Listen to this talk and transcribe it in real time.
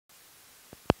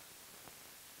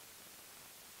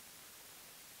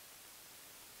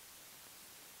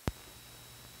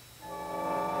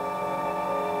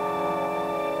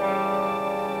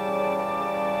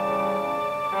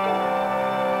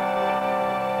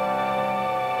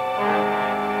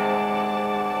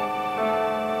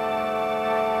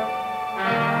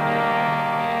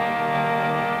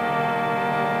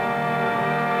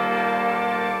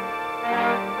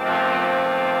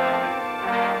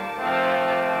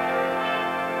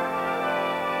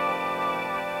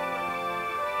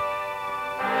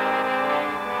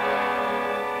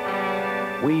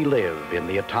We live in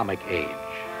the atomic age.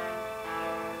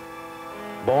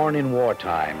 Born in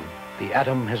wartime, the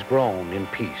atom has grown in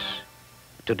peace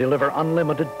to deliver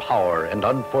unlimited power and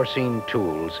unforeseen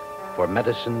tools for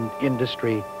medicine,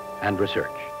 industry, and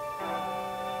research.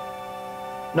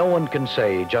 No one can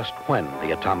say just when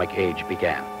the atomic age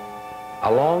began.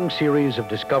 A long series of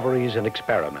discoveries and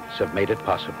experiments have made it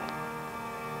possible.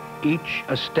 Each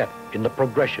a step in the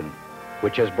progression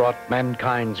which has brought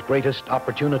mankind's greatest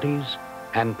opportunities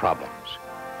and problems.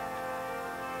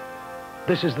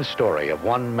 This is the story of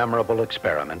one memorable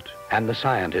experiment and the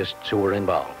scientists who were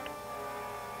involved.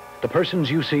 The persons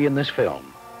you see in this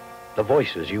film, the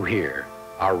voices you hear,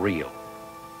 are real.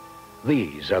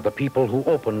 These are the people who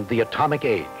opened the atomic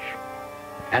age.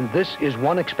 And this is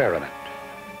one experiment.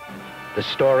 The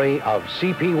story of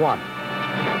CP-1,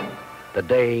 the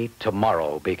day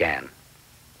tomorrow began.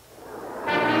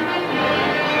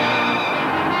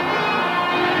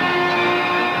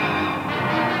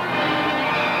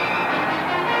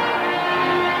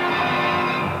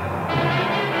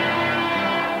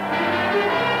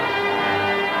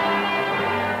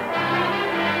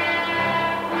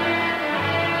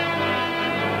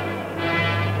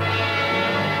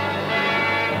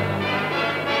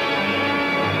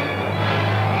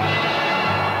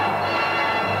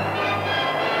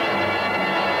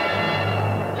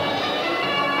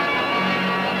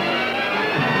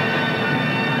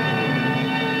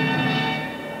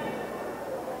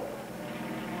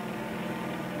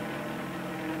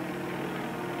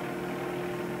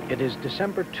 It is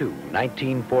December 2,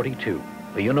 1942,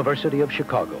 the University of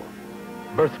Chicago,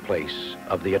 birthplace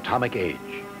of the atomic age.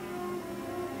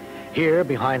 Here,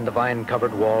 behind the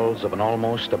vine-covered walls of an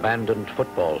almost abandoned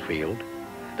football field,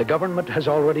 the government has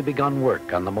already begun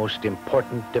work on the most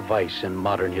important device in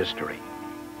modern history.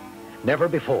 Never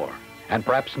before, and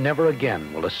perhaps never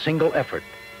again, will a single effort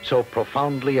so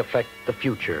profoundly affect the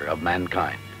future of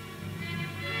mankind.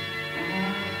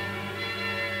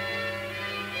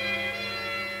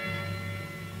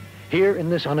 Here in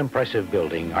this unimpressive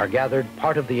building are gathered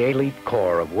part of the elite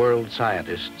corps of world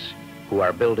scientists who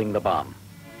are building the bomb.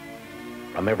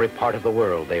 From every part of the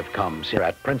world they've come.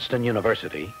 At Princeton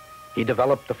University, he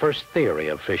developed the first theory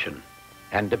of fission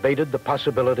and debated the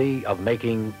possibility of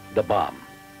making the bomb.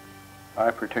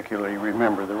 I particularly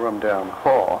remember the room down the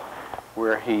hall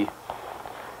where he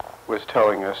was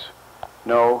telling us,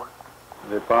 no,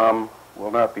 the bomb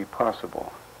will not be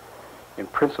possible. In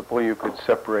principle, you could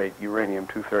separate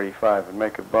uranium-235 and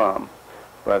make a bomb,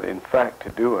 but in fact, to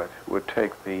do it would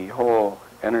take the whole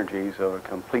energies of a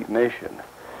complete nation.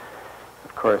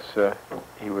 Of course,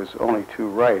 he was only too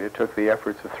right. It took the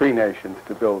efforts of 3 nations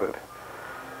to build it.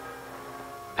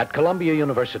 At Columbia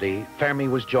University, Fermi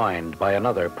was joined by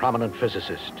another prominent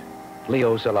physicist,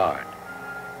 Leo Szilard.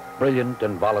 Brilliant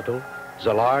and volatile,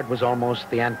 Szilard was almost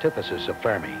the antithesis of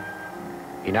Fermi.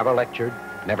 He never lectured,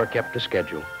 never kept a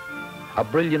schedule. A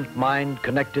brilliant mind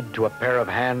connected to a pair of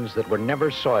hands that were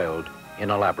never soiled in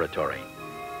a laboratory.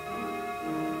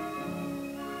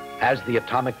 As the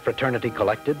atomic fraternity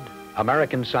collected,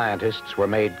 American scientists were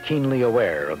made keenly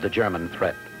aware of the German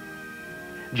threat.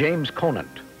 James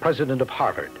Conant, president of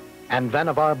Harvard, and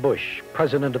Vannevar Bush,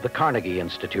 president of the Carnegie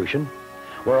Institution,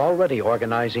 were already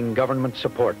organizing government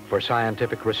support for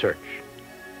scientific research.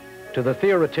 To the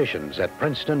theoreticians at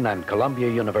Princeton and Columbia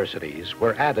universities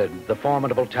were added the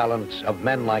formidable talents of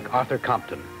men like Arthur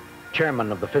Compton, chairman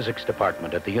of the physics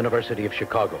department at the University of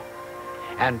Chicago,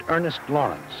 and Ernest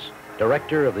Lawrence,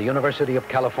 director of the University of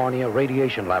California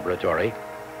Radiation Laboratory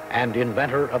and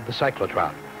inventor of the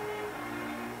cyclotron.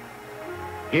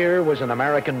 Here was an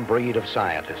American breed of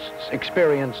scientists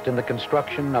experienced in the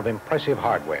construction of impressive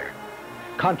hardware,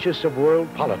 conscious of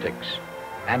world politics,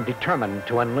 and determined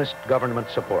to enlist government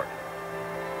support.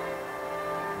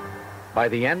 By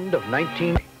the end of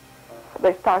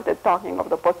They started talking of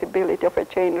the possibility of a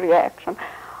chain reaction.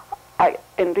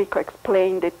 Enrico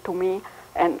explained it to me,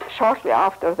 and shortly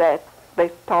after that, they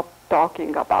stopped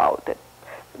talking about it.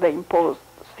 They imposed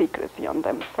secrecy on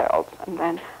themselves, and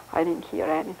then I didn't hear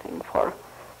anything for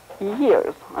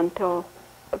years until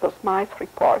the Smythe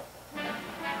report.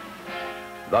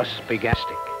 Thus began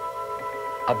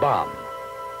a bomb,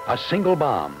 a single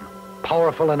bomb,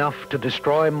 powerful enough to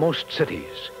destroy most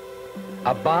cities.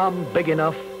 A bomb big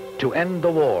enough to end the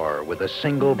war with a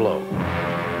single blow.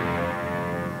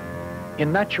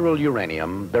 In natural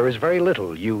uranium, there is very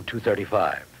little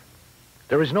U-235.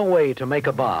 There is no way to make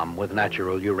a bomb with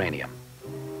natural uranium.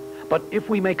 But if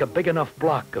we make a big enough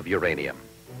block of uranium,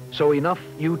 so enough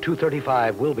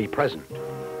U-235 will be present,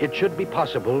 it should be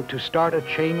possible to start a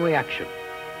chain reaction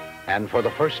and for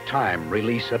the first time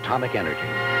release atomic energy.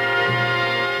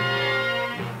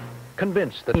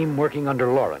 convinced the team working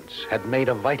under Lawrence had made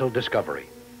a vital discovery.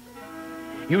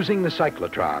 Using the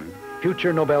cyclotron,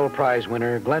 future Nobel Prize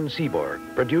winner Glenn Seaborg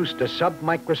produced a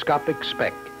submicroscopic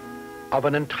speck of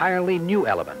an entirely new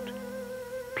element,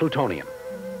 plutonium.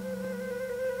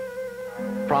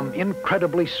 From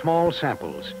incredibly small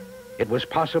samples, it was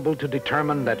possible to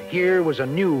determine that here was a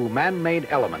new man-made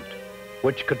element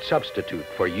which could substitute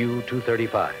for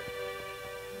U-235.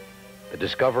 The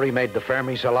discovery made the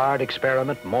Fermi-Szilard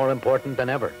experiment more important than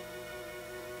ever.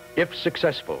 If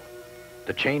successful,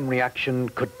 the chain reaction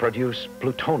could produce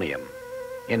plutonium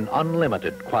in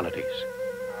unlimited quantities.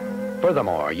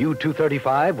 Furthermore,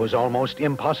 U-235 was almost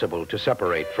impossible to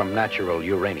separate from natural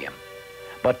uranium.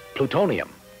 But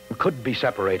plutonium could be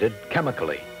separated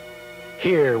chemically.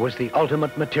 Here was the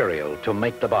ultimate material to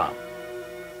make the bomb.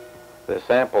 The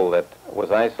sample that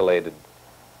was isolated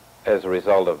as a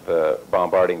result of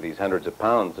bombarding these hundreds of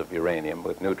pounds of uranium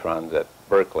with neutrons at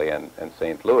Berkeley and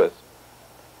St. Louis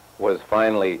was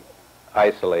finally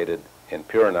isolated in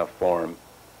pure enough form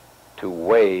to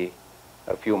weigh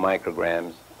a few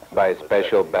micrograms by a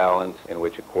special balance in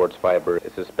which a quartz fiber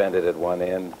is suspended at one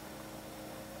end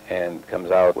and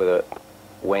comes out with a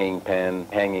weighing pen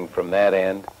hanging from that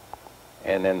end,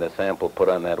 and then the sample put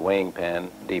on that weighing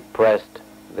pen depressed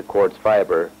the quartz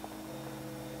fiber,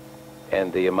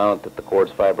 and the amount that the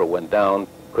quartz fiber went down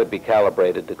could be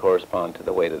calibrated to correspond to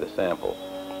the weight of the sample.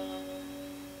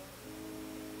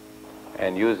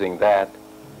 And using that,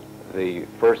 the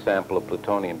first sample of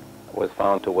plutonium was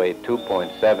found to weigh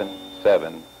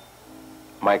 2.77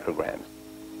 micrograms.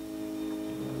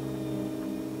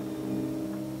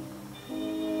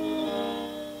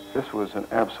 This was an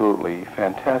absolutely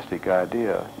fantastic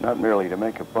idea, not merely to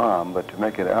make a bomb, but to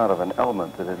make it out of an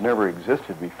element that had never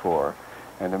existed before,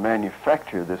 and to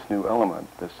manufacture this new element.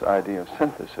 This idea of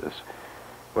synthesis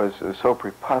was so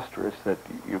preposterous that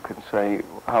you could say,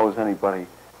 how was anybody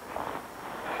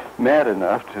mad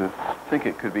enough to think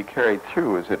it could be carried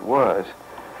through as it was?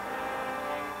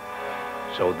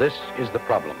 So this is the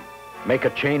problem. Make a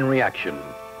chain reaction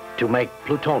to make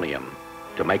plutonium,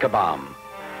 to make a bomb,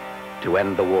 to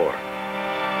end the war.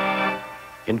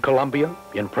 In Columbia,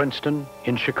 in Princeton,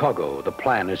 in Chicago, the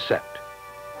plan is set.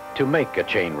 To make a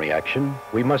chain reaction,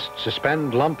 we must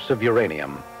suspend lumps of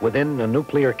uranium within a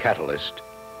nuclear catalyst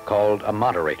called a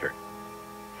moderator.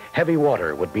 Heavy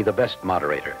water would be the best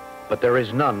moderator, but there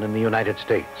is none in the United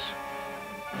States.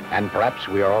 And perhaps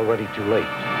we are already too late.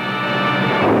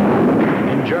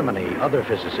 In Germany, other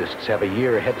physicists have a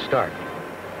year head start.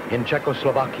 In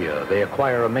Czechoslovakia, they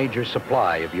acquire a major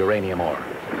supply of uranium ore.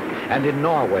 And in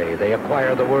Norway, they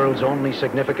acquire the world's only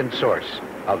significant source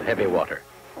of heavy water.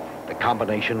 The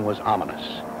combination was ominous.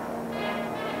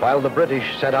 While the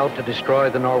British set out to destroy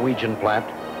the Norwegian plant,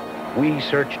 we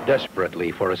searched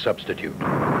desperately for a substitute.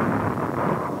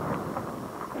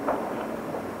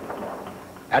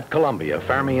 At Columbia,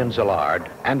 Fermi and Szilard,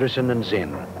 Anderson and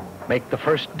Zinn make the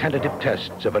first tentative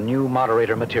tests of a new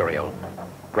moderator material,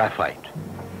 graphite.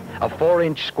 A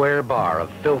 4-inch square bar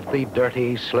of filthy,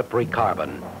 dirty, slippery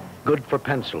carbon, good for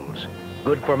pencils,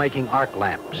 good for making arc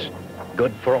lamps,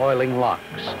 good for oiling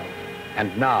locks,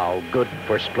 and now good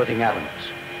for splitting atoms.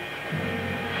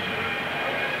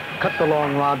 Cut the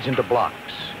long rods into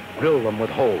blocks, drill them with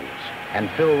holes, and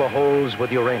fill the holes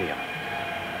with uranium.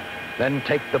 Then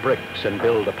take the bricks and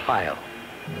build a pile.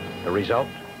 The result?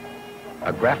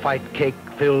 A graphite cake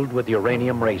filled with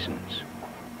uranium raisins.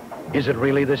 Is it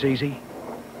really this easy?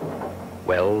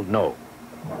 Well, no.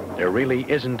 There really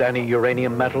isn't any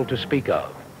uranium metal to speak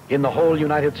of. In the whole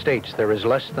United States, there is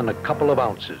less than a couple of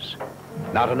ounces.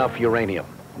 Not enough uranium,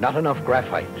 not enough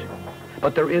graphite.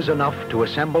 But there is enough to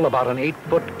assemble about an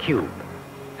 8-foot cube.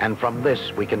 And from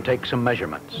this, we can take some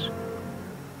measurements.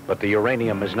 But the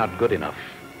uranium is not good enough.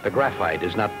 The graphite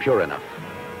is not pure enough.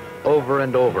 Over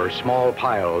and over, small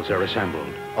piles are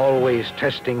assembled, always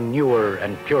testing newer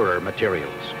and purer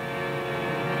materials.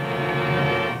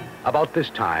 About this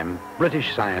time,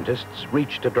 British scientists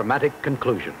reached a dramatic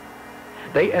conclusion.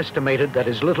 They estimated that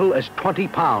as little as 20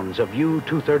 pounds of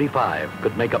U-235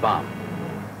 could make a bomb.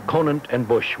 Conant and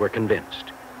Bush were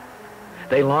convinced.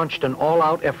 They launched an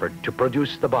all-out effort to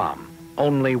produce the bomb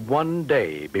only one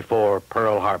day before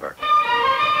Pearl Harbor.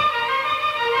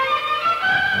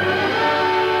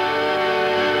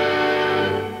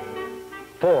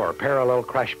 Four parallel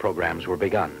crash programs were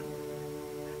begun.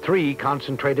 3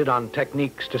 concentrated on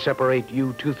techniques to separate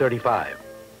U-235.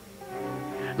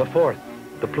 The fourth,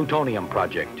 the plutonium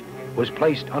project, was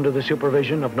placed under the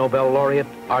supervision of Nobel laureate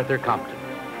Arthur Compton.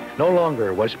 No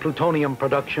longer was plutonium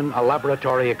production a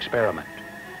laboratory experiment.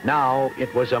 Now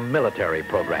it was a military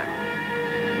program.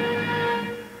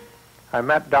 I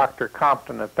met Dr.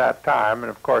 Compton at that time, and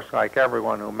of course, like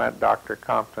everyone who met Dr.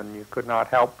 Compton, you could not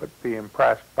help but be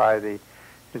impressed by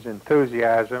his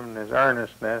enthusiasm and his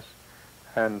earnestness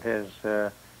and his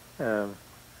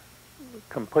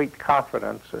complete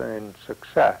confidence in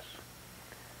success.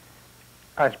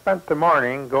 I spent the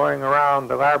morning going around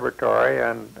the laboratory,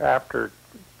 and after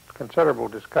considerable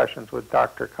discussions with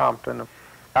Dr. Compton,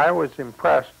 I was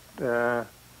impressed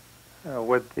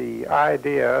with the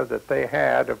idea that they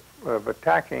had of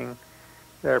attacking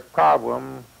their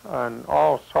problem on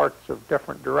all sorts of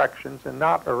different directions and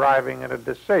not arriving at a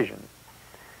decision.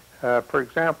 For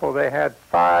example, they had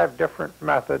 5 different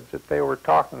methods that they were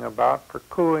talking about for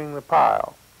cooling the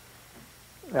pile.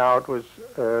 Now,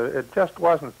 it just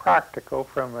wasn't practical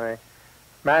from a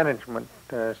management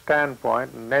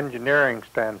standpoint and engineering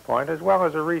standpoint, as well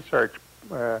as a research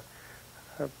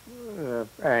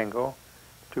angle,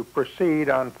 to proceed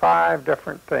on 5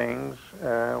 different things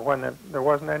when there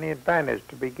wasn't any advantage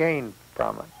to be gained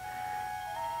from it.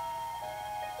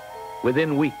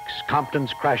 Within weeks,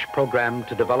 Compton's crash program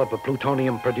to develop a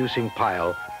plutonium-producing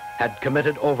pile had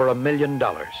committed over $1 million.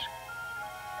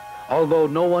 Although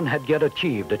no one had yet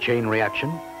achieved a chain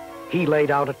reaction, he laid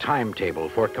out a timetable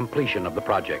for completion of the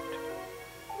project.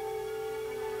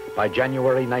 By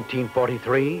January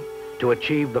 1943, to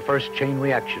achieve the first chain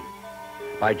reaction.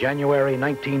 By January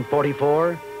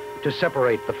 1944, to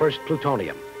separate the first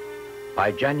plutonium.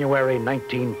 By January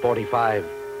 1945,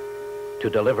 to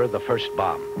deliver the first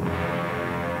bomb.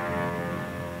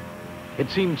 It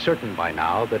seemed certain by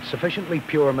now that sufficiently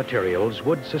pure materials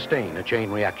would sustain a chain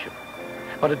reaction,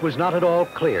 but it was not at all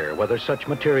clear whether such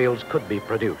materials could be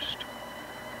produced.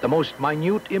 The most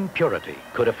minute impurity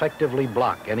could effectively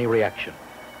block any reaction.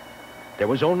 There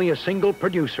was only a single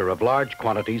producer of large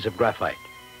quantities of graphite,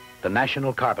 the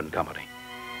National Carbon Company,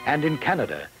 and in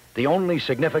Canada, the only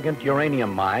significant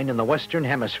uranium mine in the Western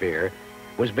Hemisphere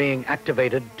was being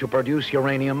activated to produce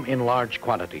uranium in large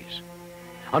quantities.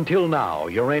 Until now,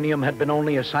 uranium had been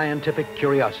only a scientific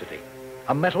curiosity,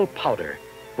 a metal powder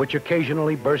which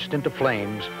occasionally burst into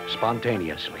flames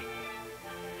spontaneously.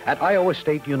 At Iowa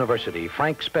State University,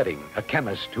 Frank Spedding, a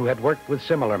chemist who had worked with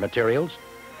similar materials,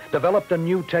 developed a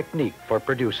new technique for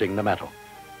producing the metal.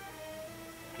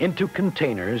 Into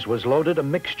containers was loaded a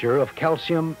mixture of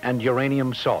calcium and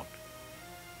uranium salt.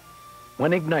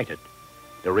 When ignited,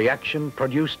 the reaction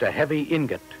produced a heavy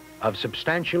ingot of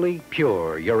substantially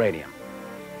pure uranium.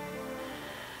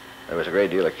 There was a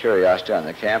great deal of curiosity on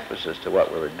the campus as to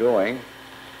what we were doing,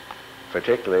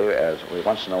 particularly as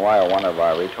once in a while one of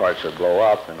our retorts would blow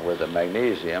up, and with the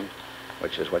magnesium,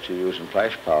 which is what you use in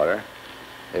flash powder,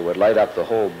 it would light up the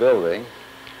whole building,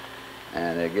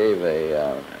 and it gave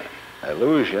a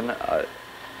illusion.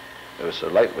 The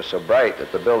light was so bright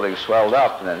that the building swelled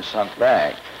up and then sunk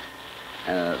back.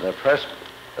 And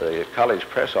the college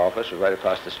press office was right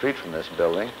across the street from this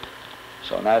building,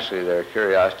 so naturally their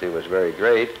curiosity was very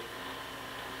great,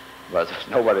 but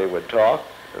nobody would talk,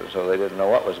 so they didn't know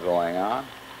what was going on.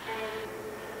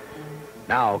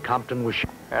 Now Compton was...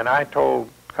 And I told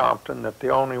Compton that the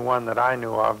only one that I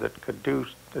knew of that could do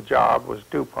the job was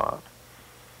DuPont.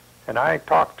 And I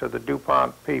talked to the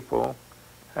DuPont people,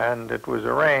 and it was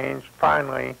arranged.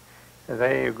 Finally,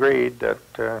 they agreed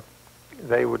that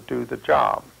they would do the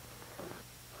job.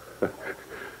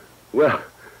 Well,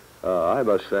 I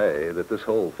must say that this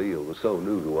whole field was so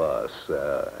new to us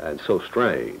and so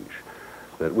strange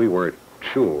that we weren't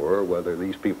sure whether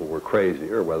these people were crazy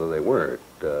or whether they weren't.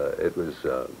 It was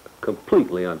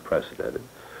completely unprecedented.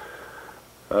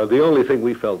 The only thing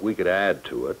we felt we could add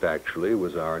to it, actually,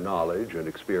 was our knowledge and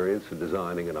experience in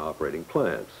designing and operating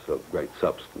plants of great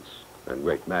substance and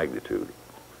great magnitude.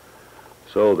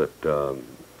 So that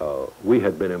we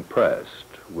had been impressed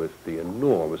with the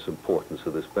enormous importance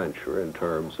of this venture in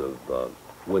terms of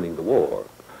winning the war.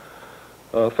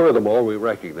 Furthermore, we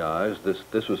recognized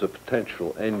this was a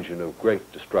potential engine of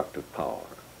great destructive power,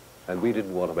 and we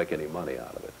didn't want to make any money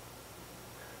out of it.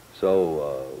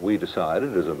 So we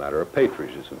decided, as a matter of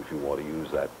patriotism, if you want to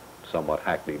use that somewhat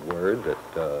hackneyed word,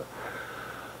 that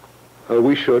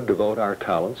we should devote our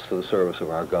talents to the service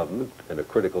of our government in a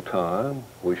critical time.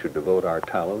 We should devote our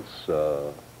talents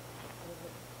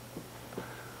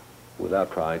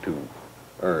without trying to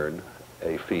earn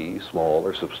a fee, small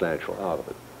or substantial, out of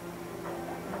it.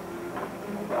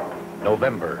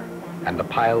 November, and the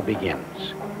pile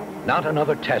begins. Not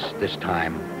another test this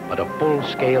time, but a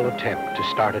full-scale attempt to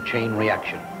start a chain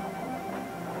reaction.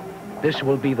 This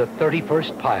will be the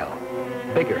 31st pile,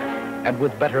 bigger and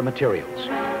with better materials.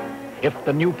 If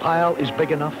the new pile is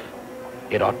big enough,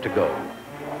 it ought to go.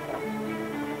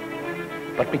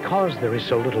 But because there is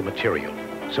so little material,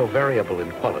 so variable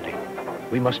in quality,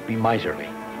 we must be miserly.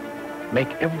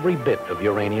 Make every bit of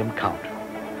uranium count.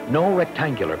 No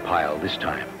rectangular pile this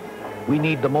time. We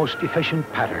need the most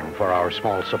efficient pattern for our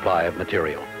small supply of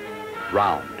material.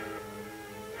 Round.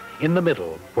 In the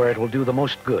middle, where it will do the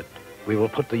most good, we will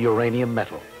put the uranium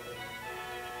metal.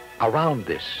 Around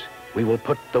this, we will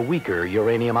put the weaker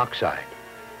uranium oxide,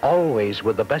 always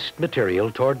with the best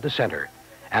material toward the center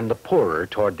and the poorer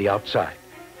toward the outside.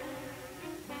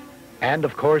 And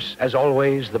of course, as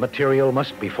always, the material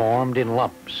must be formed in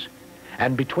lumps,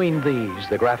 and between these,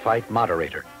 the graphite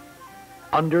moderator.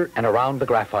 Under and around the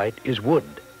graphite is wood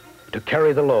to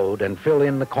carry the load and fill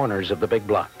in the corners of the big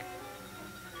block.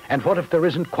 And what if there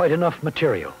isn't quite enough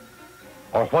material?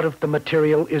 Or what if the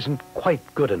material isn't quite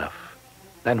good enough?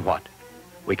 Then what?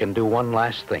 We can do one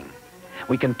last thing.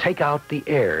 We can take out the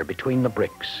air between the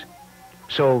bricks.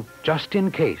 So, just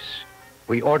in case,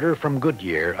 we order from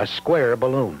Goodyear a square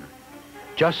balloon,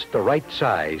 just the right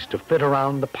size to fit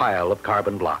around the pile of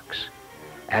carbon blocks.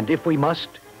 And if we must,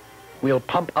 we'll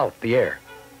pump out the air.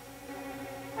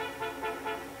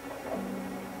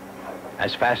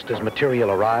 As fast as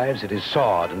material arrives, it is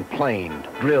sawed and planed,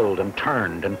 drilled and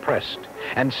turned and pressed,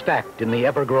 and stacked in the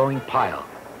ever-growing pile.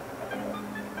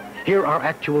 Here are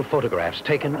actual photographs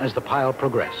taken as the pile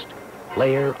progressed,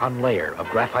 layer on layer of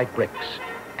graphite bricks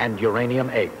and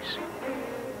uranium eggs.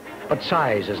 But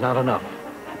size is not enough,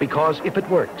 because if it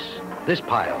works, this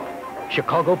pile,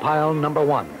 Chicago pile number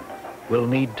 1, will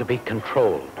need to be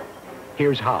controlled.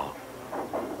 Here's how.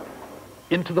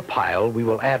 Into the pile, we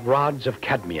will add rods of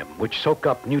cadmium, which soak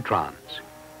up neutrons.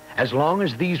 As long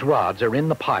as these rods are in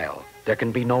the pile, there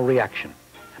can be no reaction.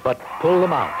 But pull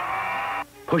them out,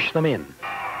 push them in.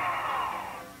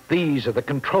 These are the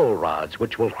control rods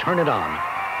which will turn it on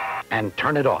and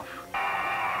turn it off.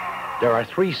 There are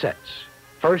 3 sets.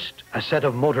 First, a set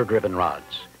of motor-driven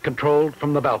rods, controlled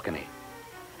from the balcony.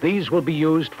 These will be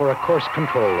used for a coarse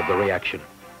control of the reaction.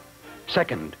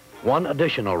 Second, 1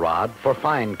 additional rod for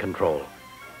fine control.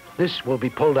 This will be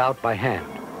pulled out by hand.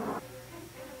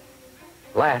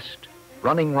 Last,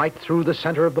 running right through the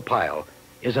center of the pile,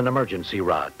 is an emergency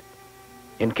rod.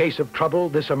 In case of trouble,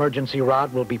 this emergency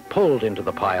rod will be pulled into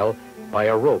the pile by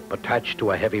a rope attached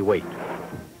to a heavy weight.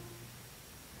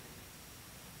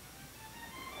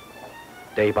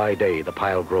 Day by day, the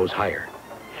pile grows higher.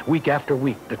 Week after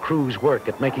week, the crews work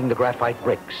at making the graphite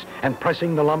bricks and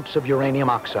pressing the lumps of uranium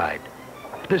oxide.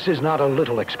 This is not a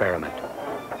little experiment.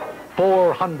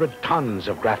 400 tons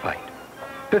of graphite,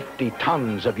 50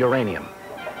 tons of uranium,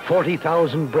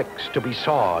 40,000 bricks to be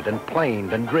sawed and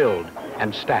planed and drilled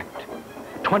and stacked,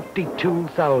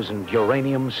 22,000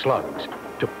 uranium slugs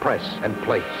to press and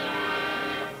place.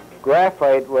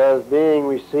 Graphite was being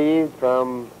received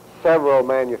from several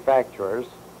manufacturers,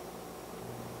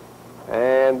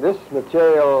 and this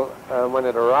material, when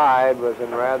it arrived, was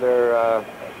in rather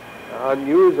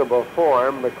unusable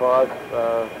form because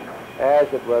as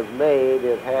it was made,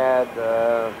 it had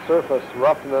surface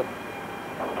roughness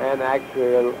and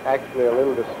actually a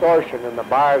little distortion in the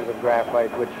bars of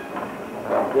graphite, which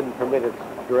didn't permit its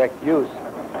direct use.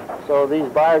 So these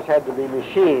bars had to be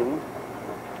machined,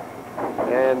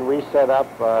 and we set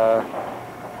up a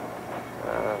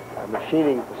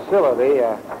machining facility.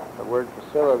 The word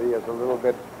facility is a little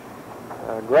bit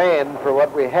grand for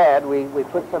what we had. We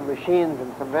put some machines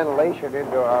and some ventilation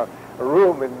into a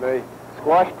room in the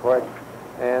squash court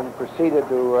and proceeded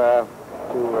to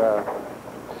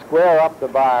square up the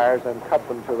bars and cut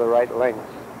them to the right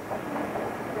lengths.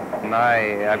 My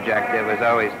objective was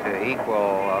always to equal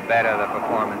or better the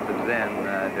performance of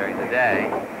Zinn during the day.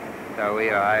 So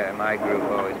my group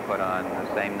always put on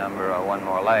the same number or 1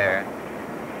 more layer,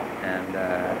 and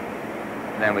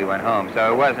then we went home.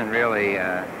 So it wasn't really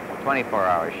a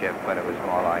 24-hour shift, but it was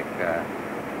more like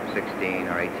 16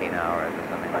 or 18 hours or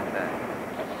something like that.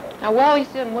 Now, Wally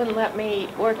Zinn wouldn't let me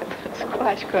work at the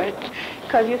squash court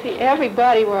because, you see,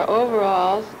 everybody wore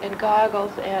overalls and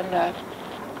goggles and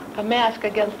a mask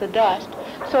against the dust.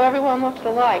 So everyone looked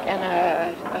alike, and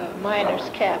a miner's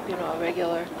cap, you know, a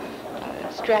regular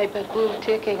striped blue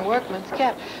ticking workman's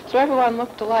cap. So everyone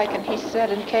looked alike, and he said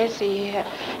in case he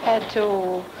had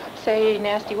to say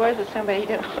nasty words to somebody, he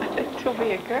didn't want it to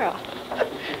be a girl.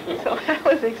 So I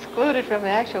was excluded from the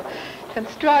actual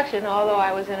construction, although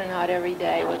I was in and out every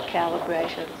day with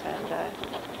calibrations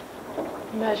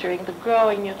and measuring the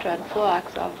growing neutron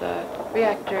flux of the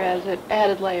reactor as it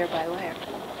added layer by layer.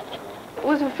 It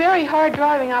was a very hard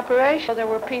driving operation. There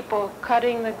were people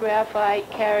cutting the graphite,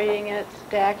 carrying it,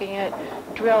 stacking it,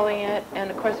 drilling it,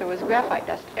 and of course there was graphite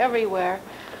dust everywhere.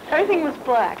 Everything was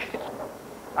black.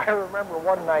 I remember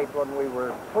one night when we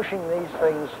were pushing these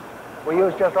things, we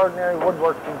used just ordinary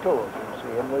woodworking tools,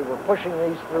 see, and we were pushing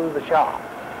these through the shop,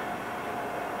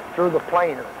 through the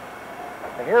planer.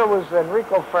 And here was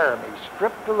Enrico Fermi,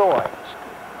 stripped to the waist,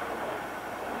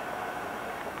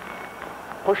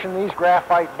 pushing these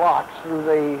graphite blocks through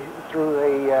the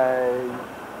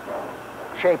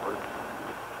shaper.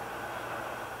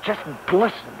 Just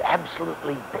glistened,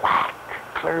 absolutely black,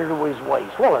 clear to his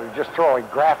waist. Well, it was just throwing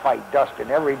graphite dust in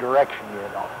every direction, you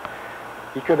know.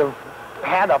 He could have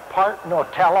had a part in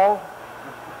Otello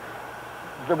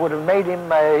that would have made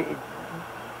him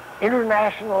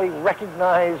internationally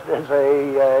recognized as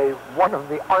one of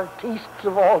the artistes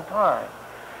of all time.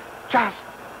 Just,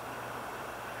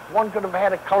 one could have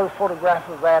had a color photograph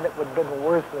of that, it would have been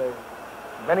worth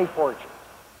many fortunes.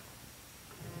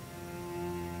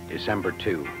 December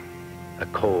 2, a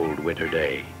cold winter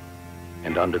day,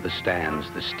 and under the stands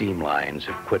the steam lines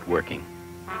have quit working.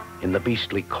 In the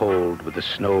beastly cold, with the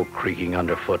snow creaking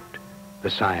underfoot, the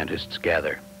scientists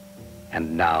gather.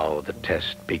 And now the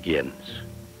test begins.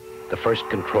 The first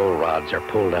control rods are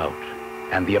pulled out,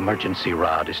 and the emergency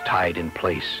rod is tied in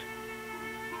place.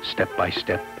 Step by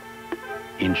step,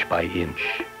 inch by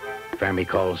inch, Fermi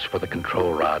calls for the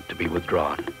control rod to be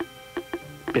withdrawn.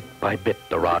 Bit by bit,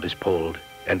 the rod is pulled,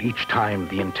 and each time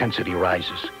the intensity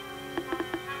rises.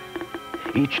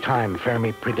 Each time,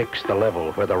 Fermi predicts the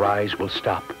level where the rise will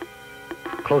stop,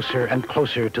 closer and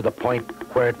closer to the point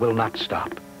where it will not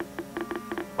stop.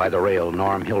 By the rail,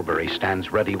 Norm Hilberry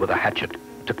stands ready with a hatchet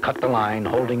to cut the line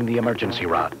holding the emergency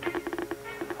rod.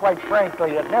 Quite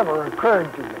frankly, it never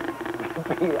occurred to me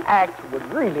that the axe would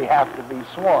really have to be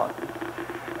swung,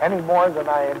 any more than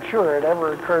I am sure it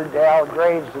ever occurred to Al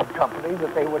Graves and company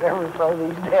that they would ever throw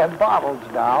these damn bottles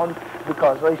down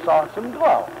because they saw some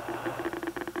glow.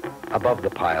 Above the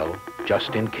pile,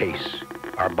 just in case,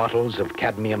 are bottles of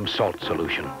cadmium salt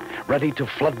solution, ready to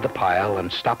flood the pile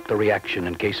and stop the reaction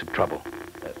in case of trouble.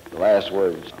 The last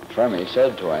words Fermi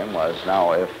said to him was,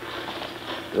 now, if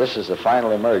this is the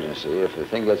final emergency, if the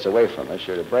thing gets away from us,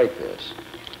 you're to break this.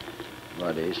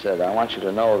 But he said, I want you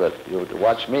to know that you're to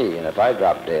watch me, and if I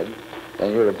drop dead,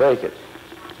 then you're to break it.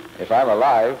 If I'm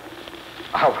alive,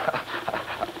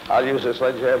 I'll use a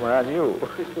sledgehammer on you.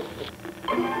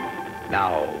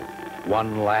 Now,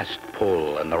 one last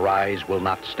pull, and the rise will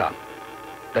not stop.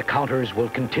 The counters will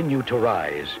continue to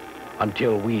rise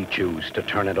until we choose to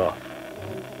turn it off.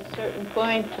 At a certain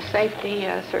point, the safety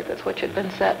circuits, which had been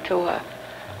set to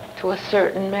a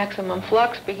certain maximum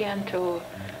flux, began to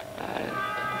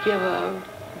give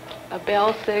a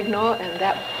bell signal, and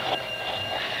that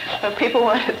but people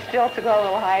wanted still to go a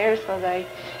little higher, so they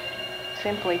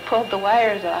simply pulled the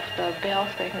wires off the bell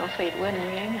signal so it wouldn't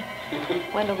ring.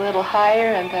 Went a little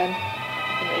higher, and then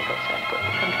Enrico said, put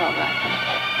the control back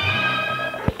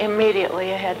in.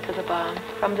 Immediately ahead to the bomb.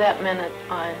 From that minute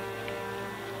on,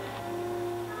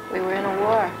 we were in a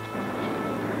war.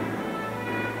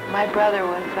 My brother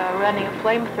was running a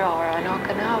flamethrower on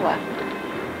Okinawa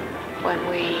when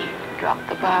we dropped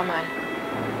the bomb on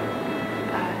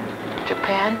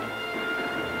Japan.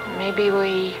 Maybe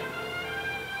we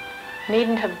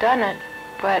needn't have done it,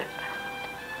 but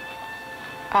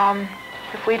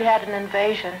if we'd had an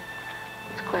invasion,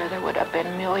 it's clear there would have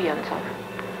been millions of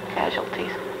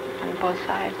casualties on both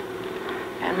sides.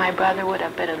 And my brother would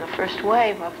have been in the first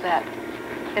wave of that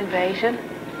invasion.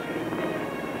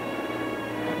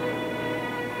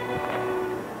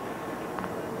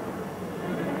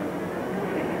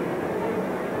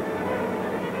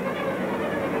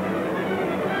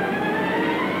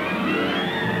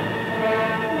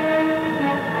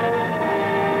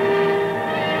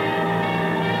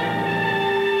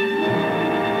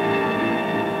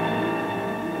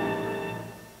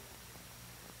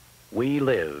 We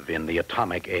live in the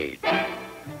atomic age.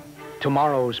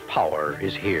 Tomorrow's power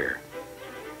is here,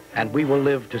 and we will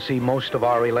live to see most of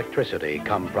our electricity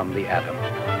come from the atom.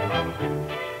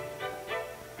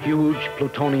 Huge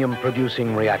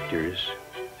plutonium-producing reactors,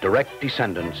 direct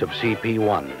descendants of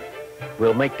CP-1,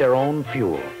 will make their own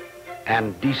fuel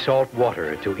and desalt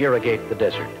water to irrigate the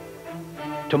desert.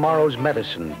 Tomorrow's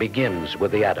medicine begins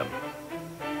with the atom.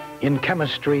 In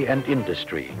chemistry and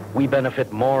industry, we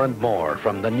benefit more and more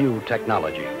from the new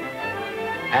technology.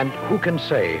 And who can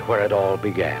say where it all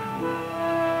began?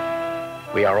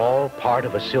 We are all part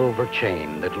of a silver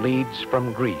chain that leads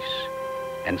from Greece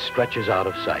and stretches out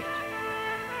of sight.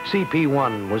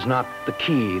 CP-1 was not the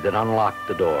key that unlocked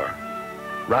the door.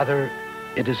 Rather,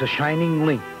 it is a shining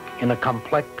link in a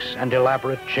complex and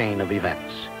elaborate chain of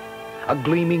events, a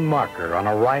gleaming marker on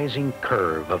a rising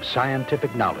curve of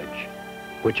scientific knowledge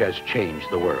which has changed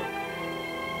the world.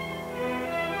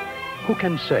 Who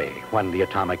can say when the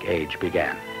atomic age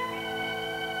began?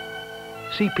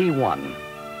 CP-1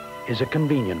 is a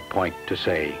convenient point to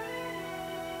say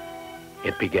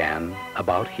it began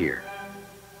about here.